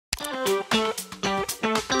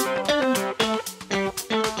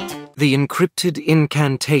The encrypted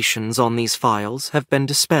incantations on these files have been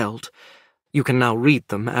dispelled. You can now read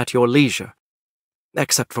them at your leisure.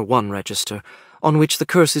 Except for one register, on which the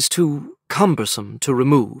curse is too cumbersome to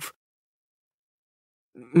remove.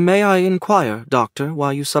 May I inquire, Doctor,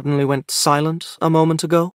 why you suddenly went silent a moment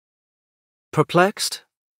ago? Perplexed?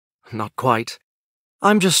 Not quite.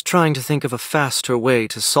 I'm just trying to think of a faster way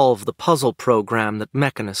to solve the puzzle program that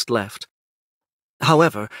Mechanist left.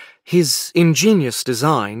 However, his ingenious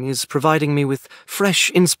design is providing me with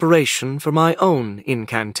fresh inspiration for my own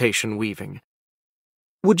incantation weaving.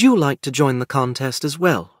 Would you like to join the contest as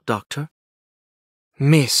well, Doctor?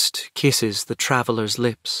 Mist kisses the traveler's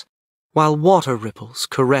lips, while water ripples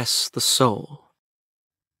caress the soul.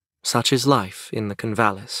 Such is life in the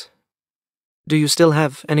Convalis. Do you still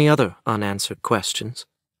have any other unanswered questions?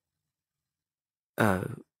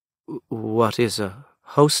 What is a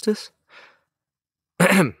hostess?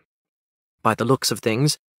 By the looks of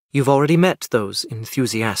things, you've already met those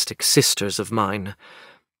enthusiastic sisters of mine.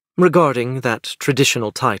 Regarding that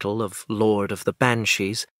traditional title of Lord of the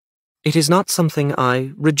Banshees, it is not something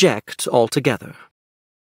I reject altogether.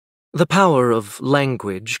 The power of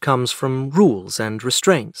language comes from rules and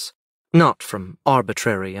restraints, not from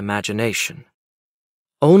arbitrary imagination.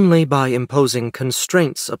 Only by imposing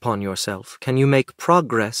constraints upon yourself can you make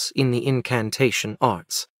progress in the incantation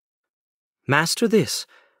arts. Master this,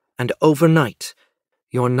 and overnight,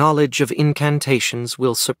 your knowledge of incantations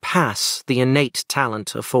will surpass the innate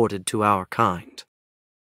talent afforded to our kind.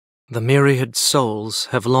 The myriad souls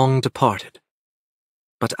have long departed,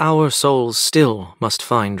 but our souls still must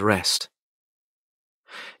find rest.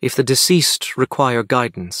 If the deceased require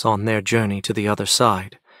guidance on their journey to the other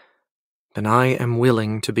side, then I am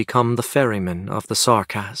willing to become the ferryman of the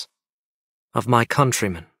Sarkaz, of my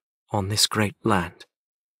countrymen on this great land.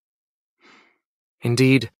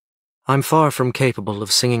 Indeed, I'm far from capable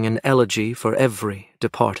of singing an elegy for every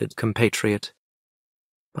departed compatriot,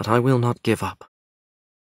 but I will not give up.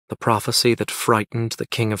 The prophecy that frightened the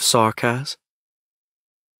King of Sarkaz?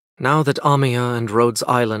 Now that Amia and Rhodes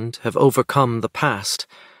Island have overcome the past,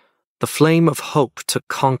 the flame of hope to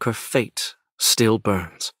conquer fate still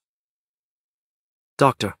burns.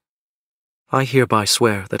 Doctor, I hereby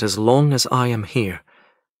swear that as long as I am here,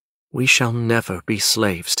 we shall never be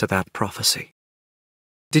slaves to that prophecy.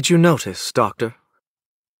 Did you notice, Doctor?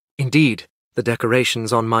 Indeed, the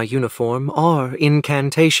decorations on my uniform are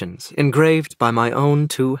incantations engraved by my own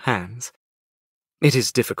 2 hands. It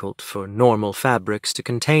is difficult for normal fabrics to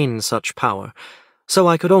contain such power, so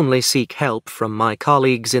I could only seek help from my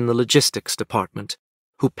colleagues in the logistics department,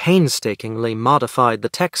 who painstakingly modified the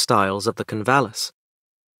textiles of the Convalis.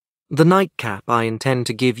 The nightcap I intend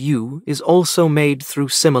to give you is also made through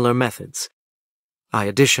similar methods. I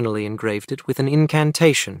additionally engraved it with an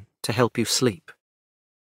incantation to help you sleep.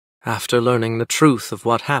 After learning the truth of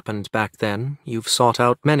what happened back then, you've sought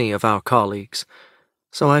out many of our colleagues,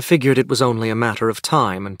 so I figured it was only a matter of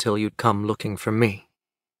time until you'd come looking for me.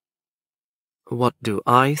 What do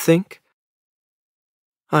I think?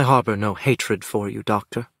 I harbor no hatred for you,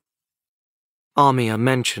 Doctor. Amia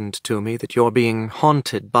mentioned to me that you're being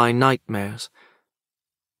haunted by nightmares.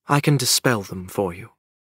 I can dispel them for you.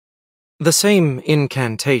 The same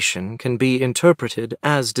incantation can be interpreted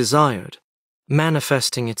as desired,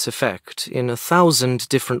 manifesting its effect in 1,000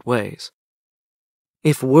 different ways.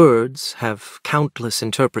 If words have countless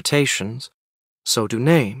interpretations, so do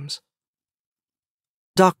names.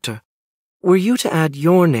 Doctor, were you to add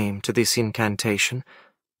your name to this incantation,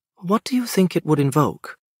 what do you think it would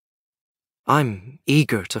invoke? I'm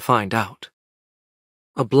eager to find out.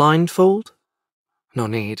 A blindfold? No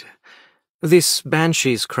need. This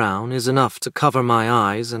banshee's crown is enough to cover my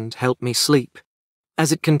eyes and help me sleep,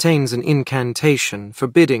 as it contains an incantation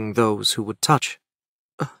forbidding those who would touch.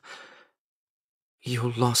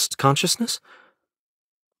 You lost consciousness?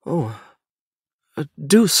 Oh,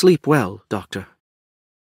 do sleep well, Doctor.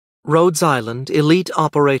 Rhodes Island Elite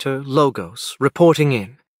Operator Logos reporting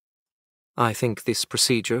in. I think this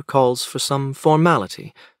procedure calls for some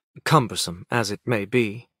formality, cumbersome as it may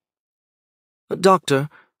be. Doctor,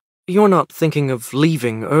 you're not thinking of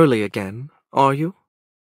leaving early again, are you?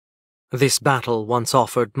 This battle once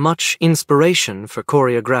offered much inspiration for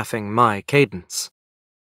choreographing my cadence.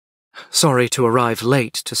 Sorry to arrive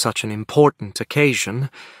late to such an important occasion.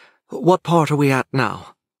 What part are we at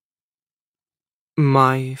now?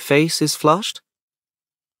 My face is flushed?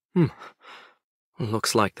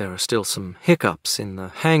 Looks like there are still some hiccups in the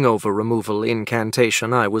hangover removal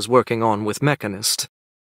incantation I was working on with Mechanist.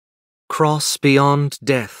 Cross beyond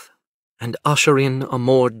death and usher in a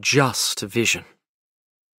more just vision.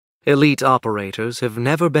 Elite operators have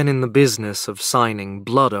never been in the business of signing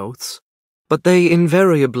blood oaths, but they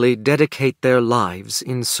invariably dedicate their lives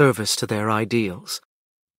in service to their ideals.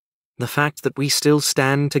 The fact that we still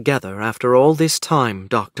stand together after all this time,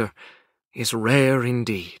 Doctor, is rare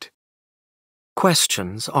indeed.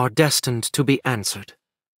 Questions are destined to be answered.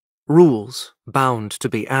 Rules bound to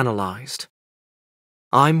be analyzed.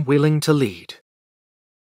 I'm willing to lead.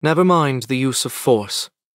 Never mind the use of force.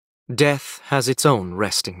 Death has its own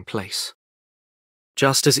resting place.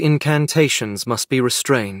 Just as incantations must be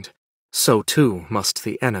restrained, so too must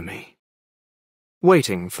the enemy.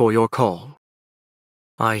 Waiting for your call.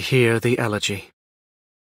 I hear the elegy.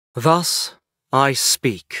 Thus I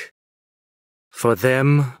speak. For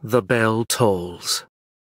them the bell tolls.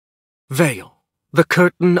 Veil, the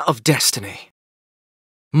curtain of destiny.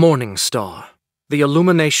 Morning star, the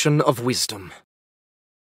illumination of wisdom.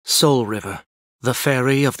 Soul River, the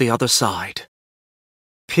ferry of the other side.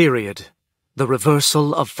 Period, the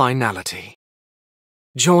reversal of finality.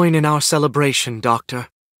 Join in our celebration, Doctor.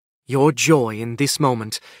 Your joy in this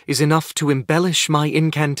moment is enough to embellish my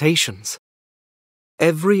incantations.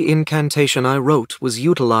 Every incantation I wrote was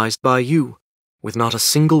utilized by you, with not a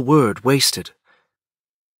single word wasted.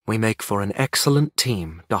 We make for an excellent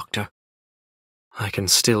team, Doctor. I can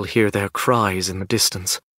still hear their cries in the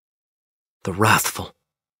distance. The wrathful,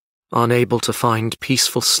 unable to find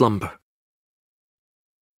peaceful slumber.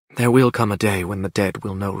 There will come a day when the dead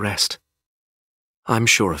will know rest. I'm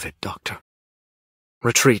sure of it, Doctor.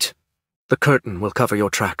 Retreat. The curtain will cover your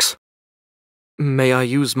tracks. May I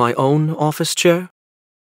use my own office chair?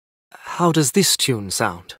 How does this tune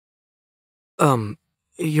sound?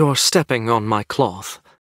 You're stepping on my cloth.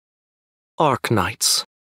 Arknights.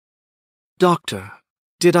 Doctor,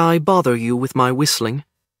 did I bother you with my whistling?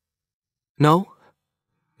 No?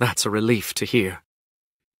 That's a relief to hear.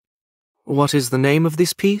 What is the name of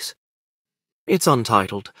this piece? It's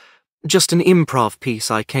untitled. Just an improv piece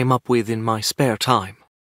I came up with in my spare time.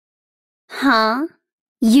 Huh?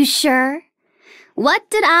 You sure? What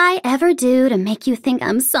did I ever do to make you think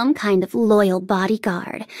I'm some kind of loyal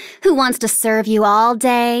bodyguard who wants to serve you all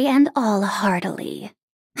day and all heartily?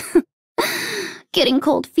 Getting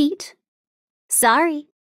cold feet? Sorry,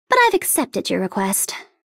 but I've accepted your request.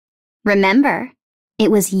 Remember,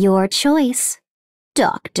 it was your choice,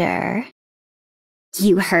 Doctor.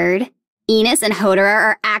 You heard? Enos and Hoderer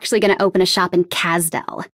are actually going to open a shop in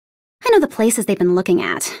Casdell. I know the places they've been looking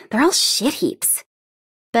at. They're all shit heaps.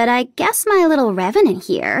 But I guess my little revenant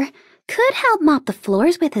here could help mop the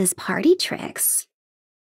floors with his party tricks.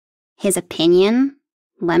 His opinion?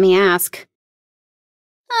 Let me ask.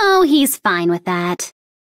 Oh, he's fine with that.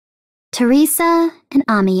 Teresa and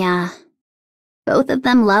Amiya. Both of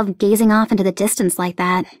them love gazing off into the distance like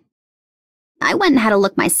that. I went and had a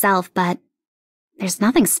look myself, but there's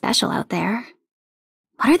nothing special out there.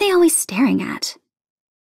 What are they always staring at?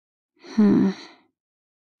 I'm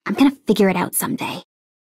gonna figure it out someday.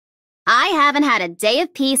 I haven't had a day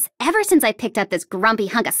of peace ever since I picked up this grumpy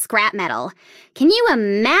hunk of scrap metal. Can you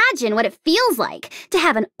imagine what it feels like to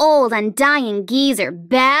have an old, undying geezer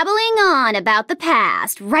babbling on about the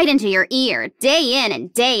past right into your ear, day in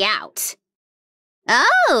and day out?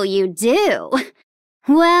 Oh, you do?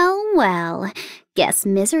 Well, well, guess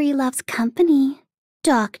misery loves company,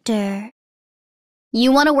 Doctor.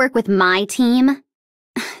 You want to work with my team?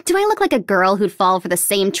 Do I look like a girl who'd fall for the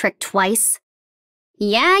same trick twice?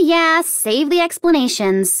 Yeah, save the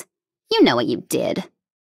explanations. You know what you did.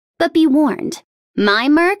 But be warned, my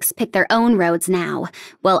mercs pick their own roads now,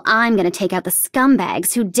 while I'm gonna take out the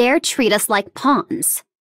scumbags who dare treat us like pawns.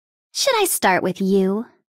 Should I start with you,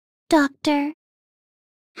 Doctor?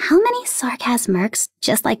 How many Sarkaz mercs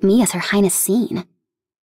just like me has Her Highness seen?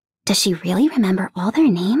 Does she really remember all their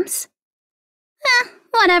names?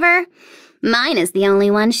 Whatever. Mine is the only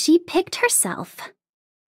one she picked herself.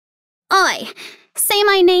 Oi! Say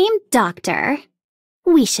my name, Doctor.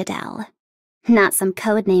 Wiš'adel. Not some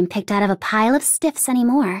code name picked out of a pile of stiffs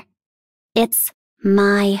anymore. It's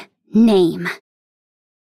my name.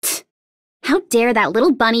 How dare that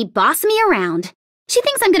little bunny boss me around? She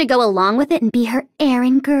thinks I'm gonna go along with it and be her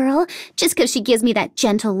errand girl just 'cause she gives me that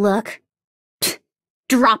gentle look.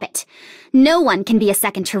 Drop it. No one can be a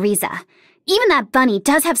second Teresa. Even that bunny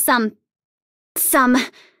does have some...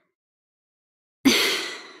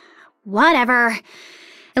 Whatever.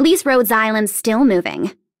 At least Rhodes Island's still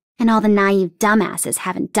moving, and all the naive dumbasses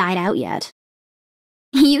haven't died out yet.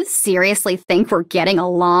 You seriously think we're getting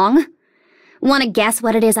along? Want to guess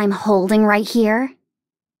what it is I'm holding right here?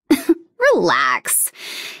 Relax.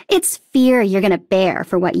 It's fear you're gonna bear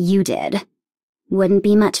for what you did. Wouldn't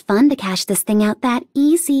be much fun to cash this thing out that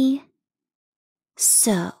easy.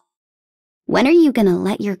 So, When are you gonna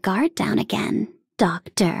let your guard down again,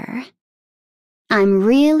 Doctor? I'm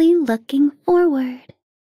really looking forward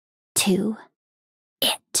to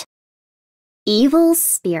it. Evil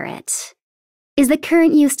Spirit. Is the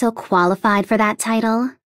current you still qualified for that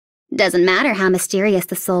title? Doesn't matter how mysterious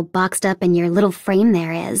the soul boxed up in your little frame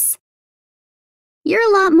there is. You're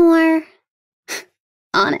a lot more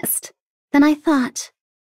honest than I thought.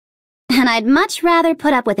 And I'd much rather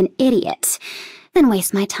put up with an idiot than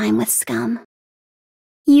waste my time with scum.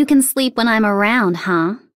 You can sleep when I'm around,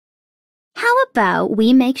 huh? How about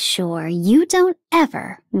we make sure you don't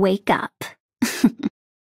ever wake up?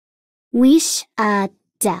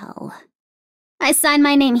 Wiš'adel. I signed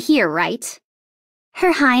my name here, right?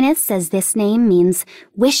 Her Highness says this name means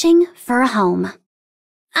wishing for a home.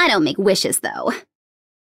 I don't make wishes, though.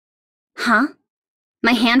 Huh?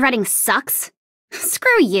 My handwriting sucks?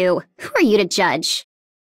 Screw you. Who are you to judge?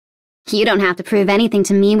 You don't have to prove anything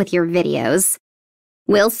to me with your videos.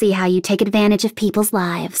 We'll see how you take advantage of people's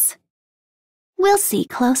lives. We'll see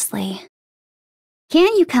closely.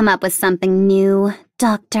 Can't you come up with something new,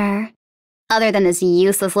 Doctor? Other than this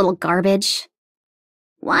useless little garbage?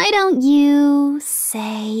 Why don't you,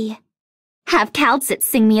 say, have Calcit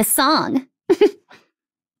sing me a song?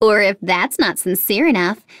 Or if that's not sincere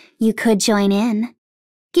enough, you could join in.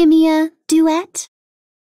 Give me a duet?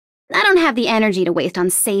 I don't have the energy to waste on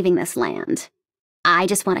saving this land. I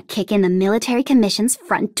just want to kick in the military commission's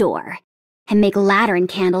front door and make lantern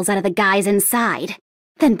candles out of the guys inside,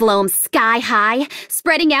 then blow them sky high,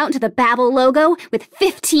 spreading out into the Babel logo with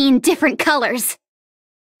 15 different colors.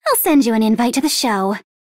 I'll send you an invite to the show.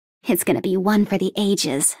 It's gonna be one for the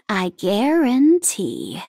ages, I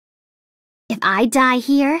guarantee. If I die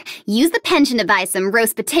here, use the pension to buy some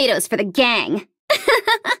roast potatoes for the gang.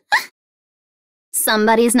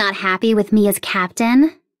 Somebody's not happy with me as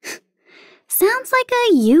captain? Sounds like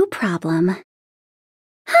a you problem.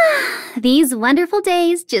 These wonderful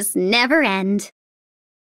days just never end.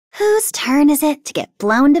 Whose turn is it to get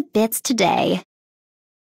blown to bits today?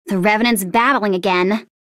 The Revenant's battling again.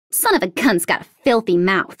 Son of a gun's got a filthy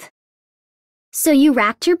mouth. So you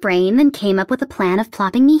racked your brain and came up with a plan of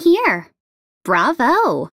plopping me here.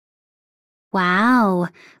 Bravo. Wow,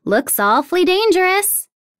 looks awfully dangerous.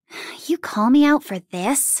 You call me out for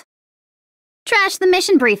this? Trash the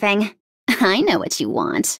mission briefing. I know what you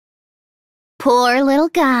want. Poor little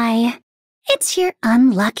guy. It's your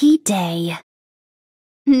unlucky day.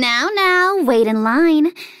 Now, wait in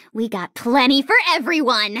line. We got plenty for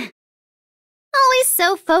everyone. Always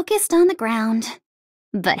so focused on the ground.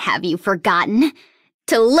 But have you forgotten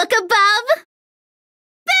to look above?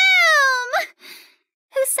 Boom!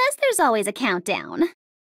 Who says there's always a countdown?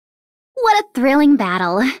 What a thrilling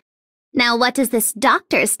battle. Now what does this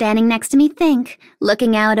doctor standing next to me think,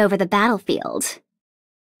 looking out over the battlefield?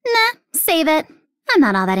 Nah, save it. I'm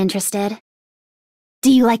not all that interested.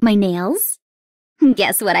 Do you like my nails?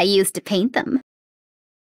 Guess what I used to paint them.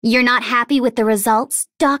 You're not happy with the results,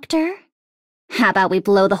 Doctor? How about we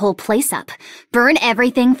blow the whole place up? Burn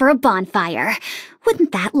everything for a bonfire.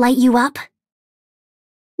 Wouldn't that light you up?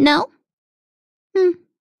 No?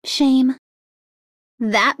 Shame.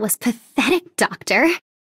 That was pathetic, Doctor.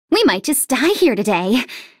 We might just die here today.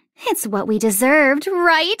 It's what we deserved,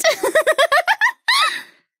 right?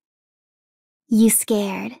 You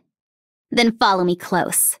scared? Then follow me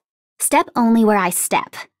close. Step only where I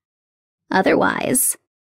step. Otherwise,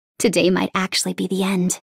 today might actually be the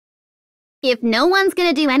end. If no one's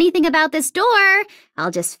gonna do anything about this door,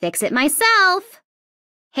 I'll just fix it myself.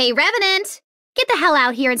 Hey, Revenant, get the hell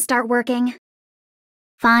out here and start working.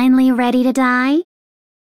 Finally ready to die?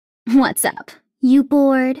 What's up? You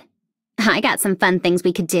bored? I got some fun things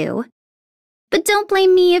we could do. But don't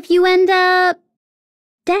blame me if you end up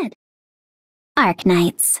dead.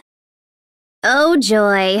 Arknights. Oh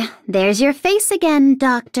joy, there's your face again,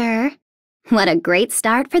 Doctor. What a great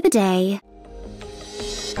start for the day.